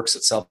kind of works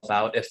itself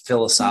out if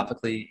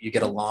philosophically you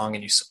get along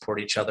and you support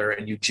each other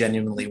and you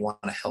genuinely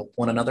want to help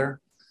one another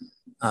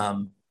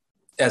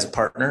as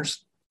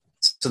partners.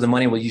 So the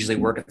money will usually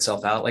work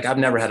itself out. Like I've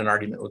never had an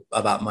argument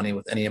about money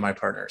with any of my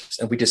partners,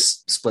 and we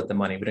just split the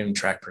money. We didn't even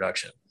track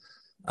production.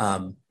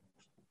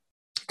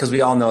 Because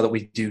we all know that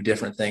we do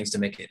different things to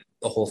make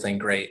the whole thing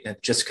great. And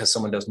just because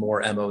someone does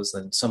more MOs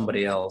than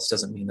somebody else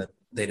doesn't mean that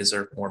they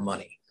deserve more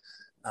money.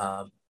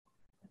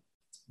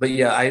 But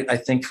yeah, I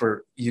think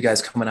for you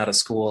guys coming out of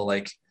school,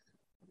 like,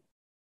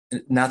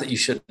 not that you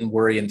shouldn't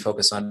worry and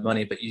focus on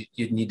money, but you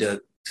need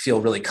to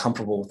feel really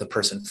comfortable with the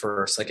person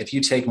first. Like if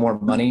you take more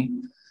money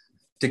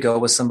to go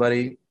with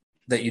somebody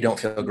that you don't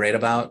feel great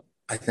about,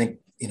 I think,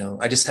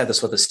 I just had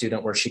this with a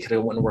student where she could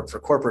have went and worked for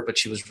corporate, but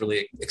she was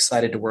really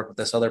excited to work with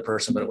this other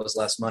person, but it was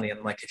less money. And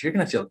I'm like, if you're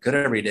going to feel good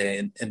every day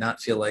and not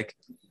feel like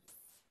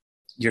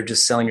you're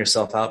just selling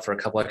yourself out for a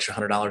couple extra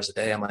 $100 a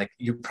day, I'm like,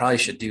 you probably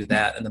should do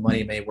that. And the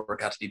money may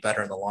work out to be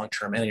better in the long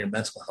term, and your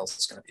mental health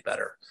is going to be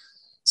better.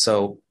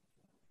 So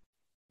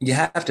you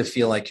have to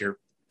feel like your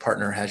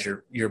partner has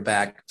your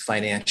back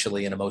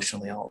financially and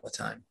emotionally all the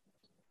time.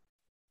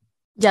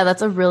 Yeah,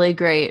 that's a really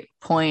great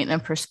point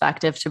and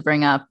perspective to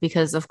bring up,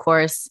 because of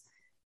course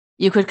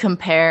you could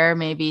compare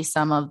maybe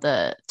some of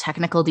the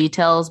technical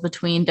details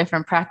between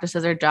different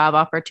practices or job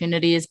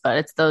opportunities, but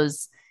it's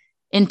those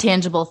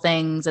intangible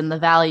things and the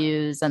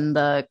values and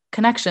the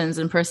connections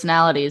and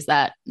personalities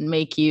that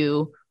make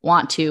you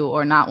want to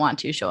or not want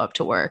to show up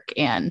to work.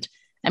 And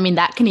I mean,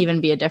 that can even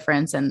be a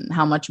difference in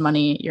how much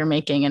money you're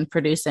making and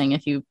producing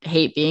if you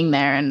hate being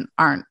there and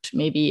aren't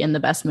maybe in the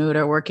best mood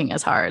or working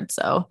as hard.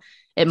 So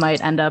it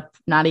might end up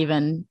not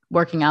even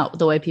working out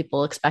the way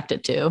people expect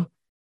it to.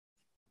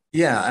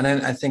 Yeah. And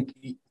I think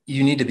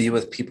you need to be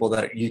with people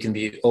that you can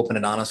be open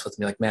and honest with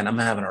me. Like, man, I'm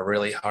having a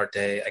really hard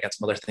day. I got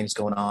some other things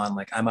going on.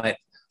 Like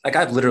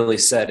I've literally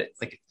said,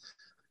 like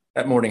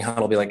at morning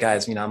huddle, I'll be like,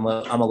 guys, I'm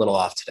a little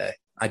off today.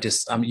 You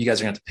guys are going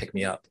to have to pick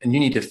me up, and you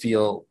need to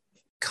feel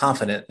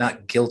confident,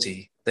 not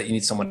guilty, that you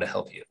need someone to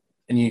help you.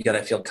 And you got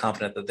to feel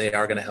confident that they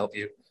are going to help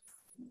you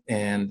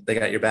and they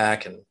got your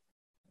back. And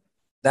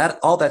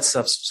all that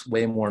stuff's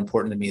way more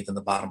important to me than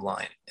the bottom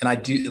line. And I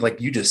do,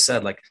 like you just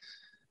said, like,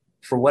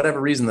 for whatever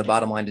reason, the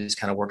bottom line just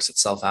kind of works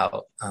itself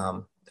out.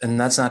 And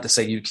that's not to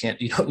say you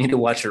don't need to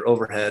watch your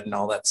overhead and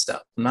all that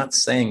stuff. I'm not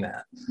saying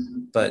that,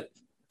 but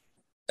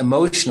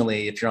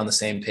emotionally, if you're on the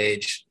same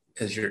page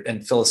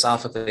and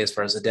philosophically, as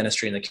far as the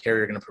dentistry and the care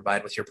you're going to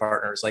provide with your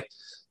partners, like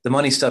the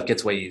money stuff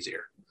gets way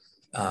easier.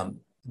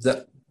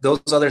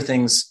 Those other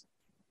things,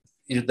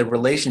 the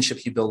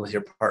relationship you build with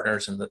your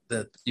partners and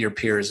your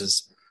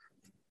peers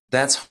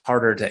that's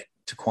harder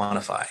to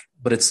quantify,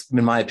 but it's,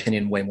 in my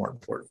opinion, way more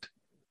important.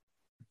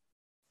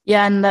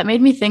 Yeah. And that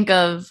made me think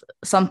of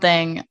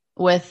something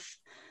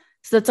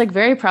that's like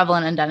very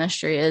prevalent in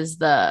dentistry is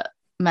the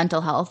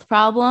mental health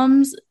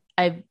problems.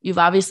 You've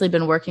obviously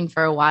been working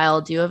for a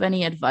while. Do you have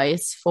any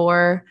advice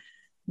for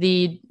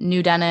the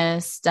new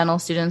dentists, dental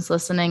students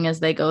listening as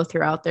they go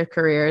throughout their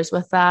careers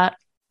with that?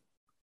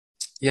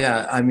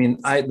 Yeah. I mean,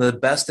 the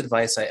best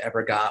advice I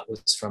ever got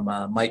was from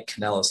Mike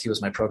Kanellis. He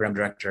was my program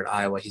director at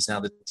Iowa. He's now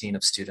the dean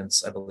of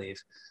students, I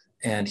believe.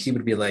 And he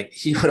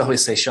would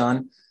always say,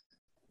 Sean,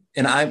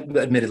 and I'm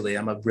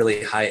a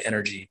really high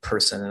energy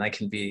person, and I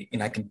can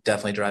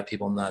definitely drive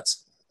people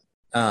nuts.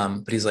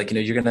 But he's like,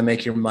 you're going to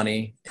make your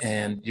money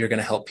and you're going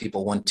to help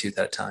people one tooth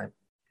at a time.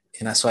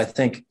 And so I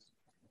think,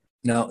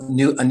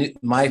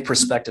 my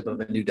perspective of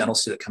a new dental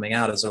student coming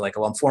out is they're like,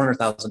 well, I'm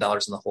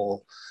 $400,000 in the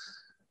hole.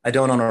 I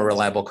don't own a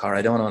reliable car.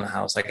 I don't own a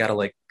house. I got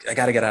to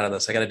get out of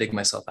this. I got to dig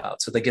myself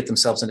out. So they get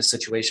themselves into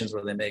situations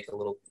where they make a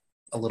little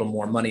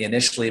more money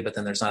initially, but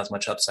then there's not as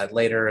much upside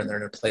later, and they're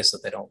in a place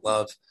that they don't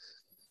love.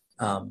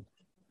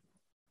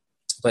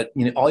 But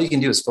all you can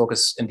do is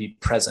focus and be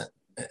present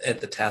at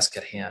the task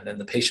at hand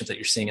and the patient that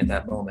you're seeing at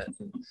that moment.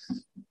 And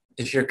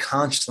if you're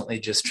constantly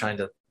just trying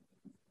to,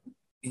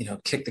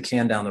 kick the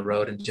can down the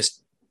road and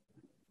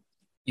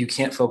you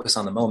can't focus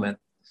on the moment,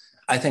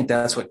 I think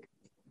that's what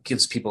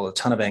gives people a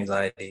ton of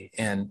anxiety,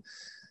 and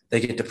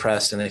they get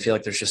depressed and they feel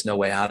like there's just no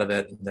way out of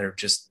it. And they're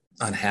just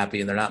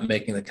unhappy and they're not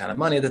making the kind of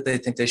money that they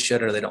think they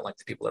should, or they don't like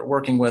the people they're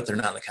working with. They're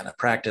not in the kind of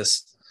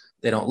practice.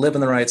 They don't live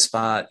in the right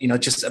spot.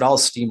 It all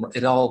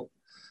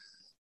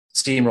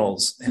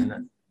steamrolls.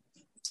 And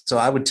so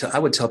I would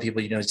tell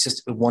people, it's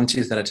just one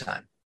tooth at a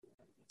time.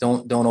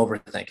 Don't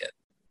overthink it.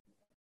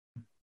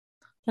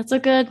 That's a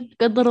good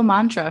little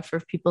mantra for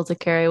people to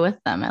carry with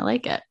them. I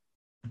like it.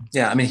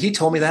 Yeah. I mean, he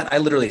told me that. I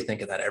literally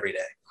think of that every day.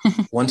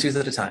 One tooth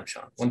at a time,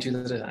 Sean. One tooth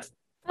at a time.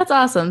 That's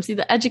awesome. See,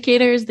 the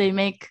educators, they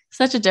make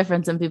such a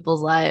difference in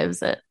people's lives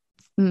that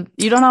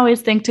you don't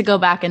always think to go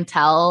back and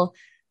tell,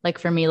 like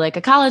for me, like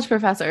a college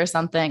professor or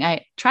something.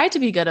 I try to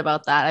be good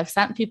about that. I've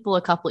sent people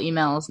a couple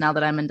emails now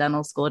that I'm in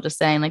dental school, just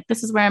saying like,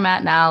 this is where I'm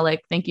at now.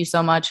 Like, thank you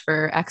so much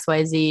for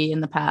XYZ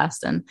in the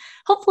past. And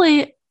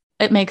hopefully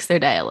it makes their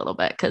day a little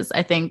bit, because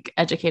I think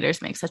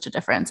educators make such a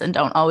difference and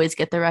don't always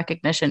get the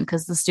recognition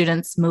because the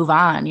students move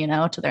on,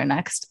 to their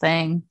next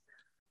thing.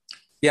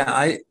 Yeah,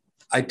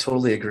 I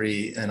totally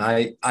agree. And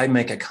I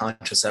make a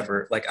conscious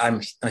effort. Like,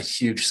 I'm a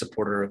huge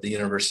supporter of the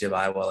University of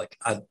Iowa. Like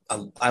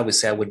I would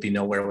say I would be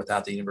nowhere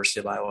without the University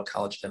of Iowa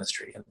College of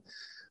Dentistry. And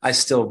I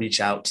still reach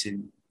out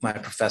to my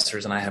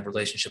professors and I have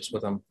relationships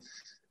with them.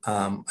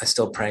 I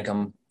still prank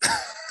them.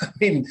 I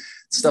mean,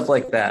 stuff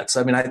like that.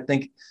 So, I mean, I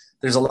think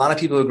there's a lot of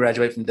people who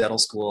graduate from dental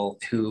school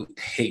who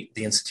hate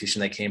the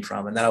institution they came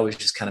from. And that always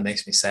just kind of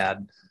makes me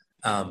sad.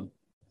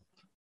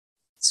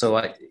 So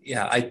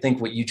I think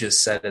what you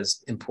just said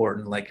is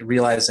important, like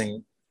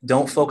realizing,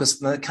 don't focus,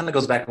 that kind of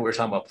goes back to what we were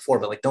talking about before,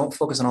 but like, don't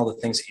focus on all the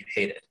things that you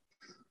hated.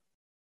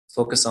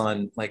 Focus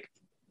on like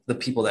the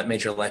people that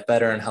made your life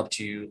better and helped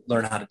you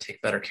learn how to take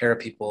better care of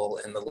people,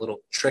 and the little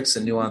tricks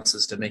and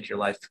nuances to make your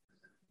life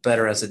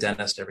better as a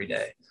dentist every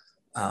day.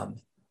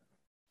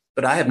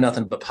 But I have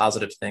nothing but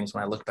positive things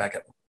when I look back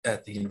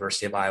at the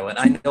University of Iowa. And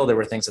I know there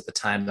were things at the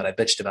time that I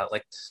bitched about.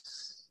 Like,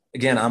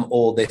 again, I'm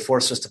old. They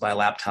forced us to buy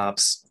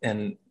laptops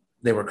and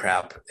they were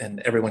crap and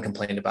everyone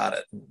complained about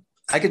it.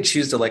 I could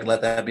choose to like,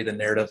 let that be the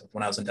narrative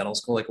when I was in dental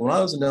school. Like, when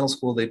I was in dental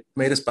school, they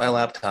made us buy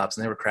laptops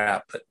and they were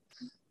crap, but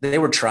they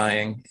were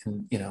trying.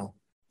 And,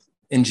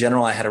 in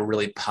general, I had a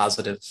really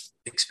positive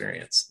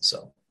experience.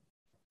 So.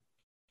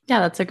 Yeah,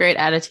 that's a great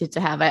attitude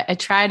to have. I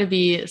try to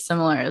be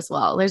similar as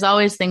well. There's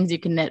always things you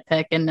can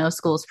nitpick and no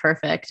school's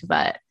perfect,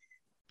 but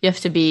you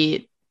have to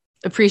be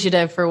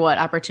appreciative for what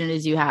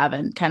opportunities you have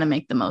and kind of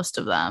make the most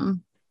of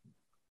them.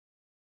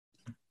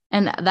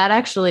 And that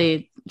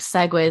actually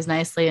segues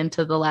nicely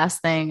into the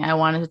last thing I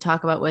wanted to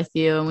talk about with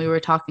you. And we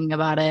were talking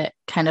about it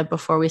kind of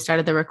before we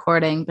started the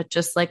recording, but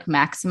just like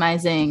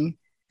maximizing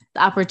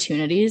the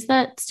opportunities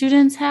that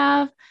students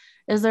have.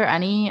 Is there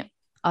any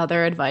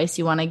other advice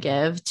you want to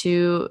give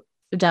to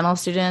dental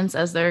students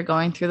as they're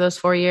going through those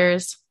 4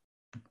 years?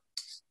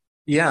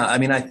 Yeah. I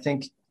mean, I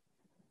think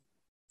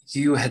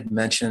you had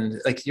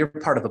mentioned, like, you're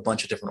part of a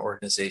bunch of different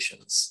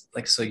organizations.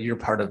 Like, so you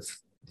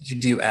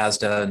do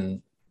ASDA,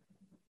 and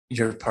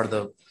you're part of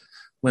the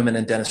Women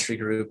in Dentistry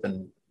group.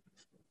 And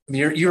I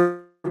mean,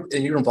 you're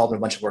involved in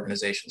a bunch of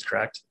organizations,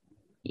 correct?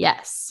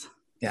 Yes.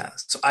 Yeah.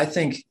 So I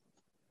think,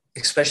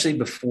 especially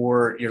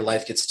before your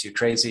life gets too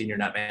crazy and you're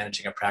not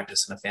managing a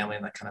practice and a family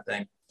and that kind of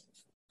thing,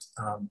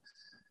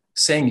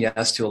 saying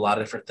yes to a lot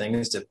of different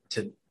things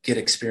to get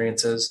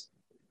experiences,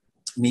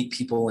 meet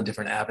people in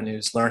different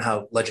avenues, learn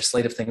how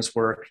legislative things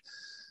work,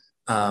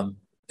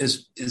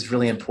 is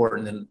really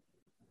important. And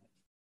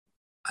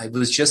I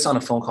was just on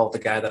a phone call with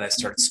the guy that I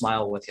started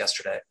Smile with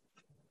yesterday.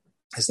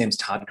 His name's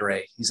Todd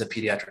Gray. He's a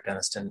pediatric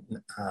dentist in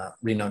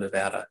Reno,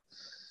 Nevada.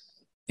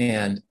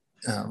 And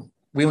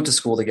we went to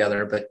school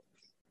together, but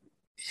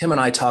him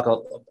and I talk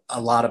a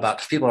lot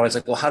about, people are always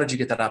like, well, how did you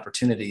get that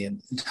opportunity?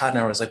 And Todd and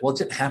I was like, well, it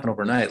didn't happen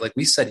overnight. Like,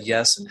 we said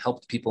yes and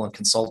helped people and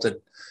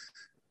consulted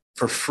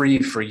for free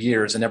for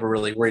years and never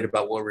really worried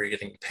about what we were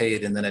getting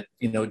paid. And then it,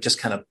 just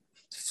kind of,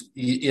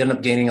 you end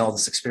up gaining all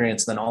this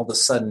experience. Then all of a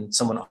sudden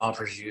someone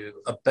offers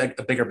you a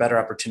bigger, better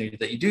opportunity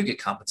that you do get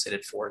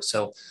compensated for.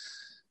 So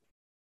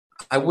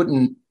I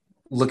wouldn't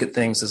look at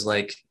things as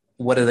like,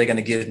 what are they going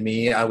to give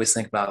me? I always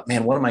think about,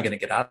 man, what am I going to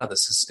get out of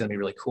this? This is going to be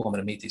really cool. I'm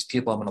going to meet these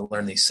people. I'm going to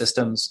learn these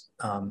systems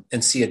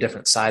and see a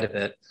different side of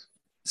it.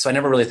 So I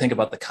never really think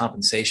about the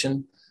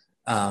compensation.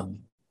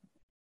 And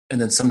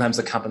then sometimes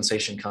the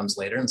compensation comes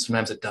later and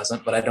sometimes it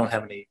doesn't, but I don't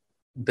have any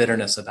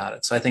bitterness about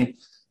it. So I think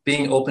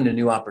being open to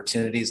new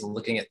opportunities and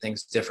looking at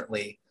things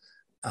differently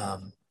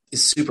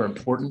is super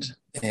important.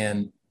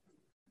 And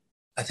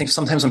I think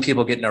sometimes when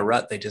people get in a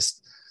rut,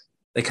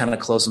 they kind of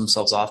close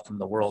themselves off from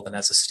the world. And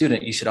as a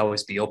student, you should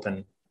always be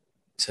open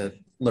to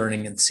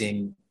learning and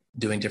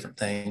doing different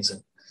things.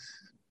 And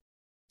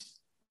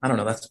I don't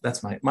know,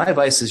 that's my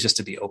advice, is just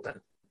to be open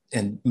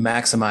and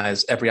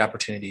maximize every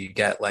opportunity you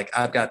get. Like,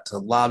 I've got to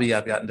lobby,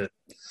 I've gotten to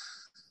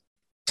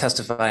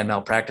testify in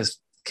malpractice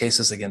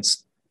cases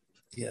against,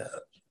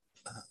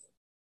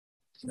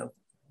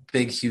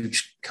 big,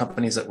 huge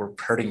companies that were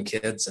hurting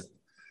kids. And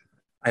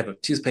I have a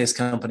toothpaste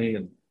company,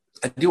 and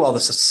I do all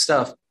this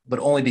stuff, but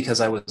only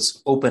because I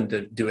was open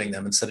to doing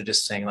them instead of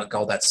just saying like,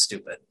 oh, that's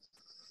stupid.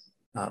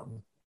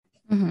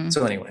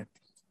 So anyway.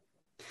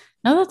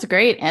 No, that's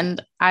great.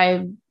 And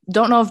I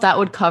don't know if that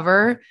would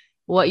cover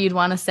what you'd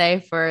want to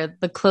say for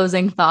the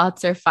closing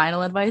thoughts or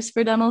final advice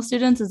for dental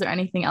students. Is there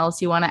anything else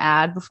you want to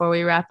add before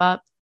we wrap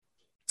up?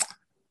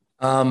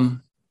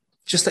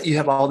 Just that you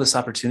have all this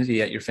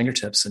opportunity at your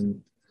fingertips,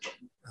 and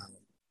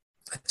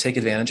take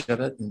advantage of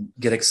it and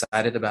get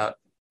excited about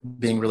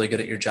being really good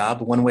at your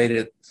job. One way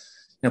to,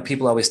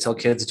 people always tell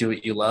kids, do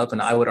what you love.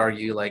 And I would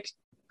argue, like,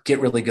 get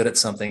really good at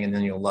something and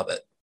then you'll love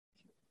it.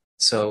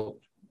 So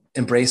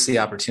embrace the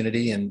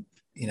opportunity and,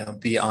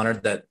 be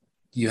honored that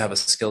you have a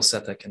skill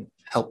set that can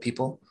help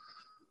people,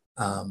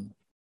 and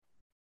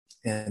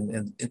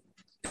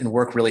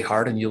work really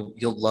hard, and you'll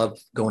love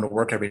going to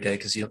work every day.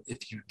 Cause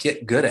if you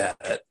get good at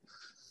it,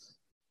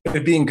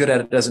 being good at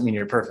it doesn't mean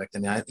you're perfect. I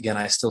mean,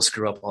 I still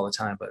screw up all the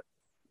time, but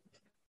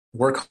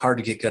work hard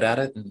to get good at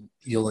it and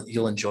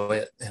you'll enjoy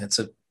it. And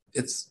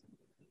it's,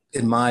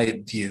 in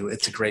my view,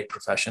 it's a great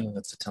profession and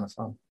it's a ton of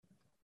fun.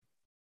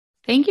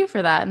 Thank you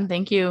for that. And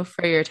thank you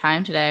for your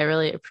time today. I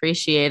really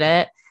appreciate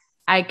it.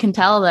 I can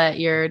tell that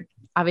you're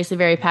obviously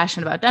very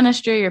passionate about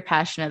dentistry. You're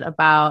passionate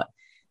about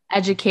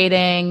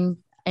educating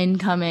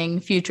incoming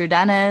future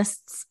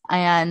dentists.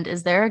 And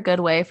is there a good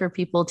way for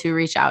people to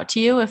reach out to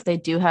you if they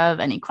do have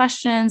any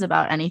questions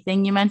about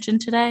anything you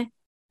mentioned today?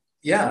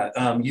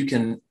 Yeah, you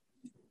can.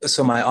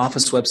 So my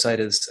office website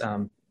is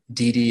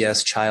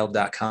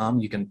ddschild.com.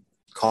 You can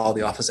call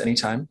the office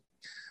anytime,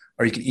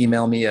 or you can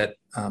email me at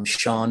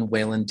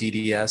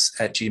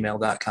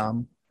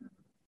seanwhalenDDS@gmail.com.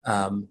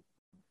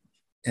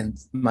 And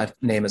my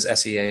name is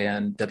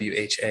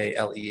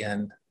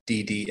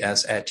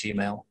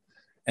SEANWHALENDDS@gmail.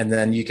 And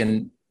then you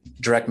can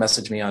direct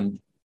message me on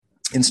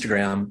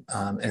Instagram.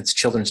 And it's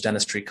Children's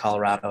Dentistry,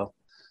 Colorado.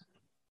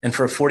 And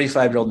for a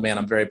 45-year-old man,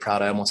 I'm very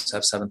proud. I almost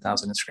have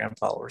 7,000 Instagram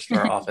followers for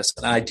our office,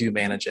 and I do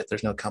manage it.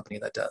 There's no company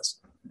that does.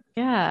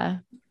 Yeah.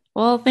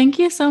 Well, thank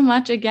you so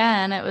much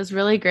again. It was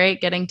really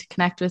great getting to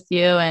connect with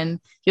you, and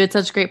you had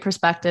such great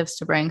perspectives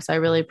to bring. So I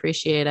really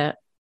appreciate it.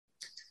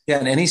 Yeah.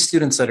 And any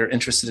students that are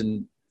interested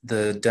in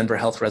the Denver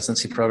Health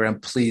Residency program,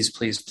 please,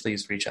 please,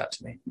 please reach out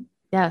to me.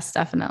 Yes,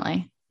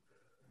 definitely.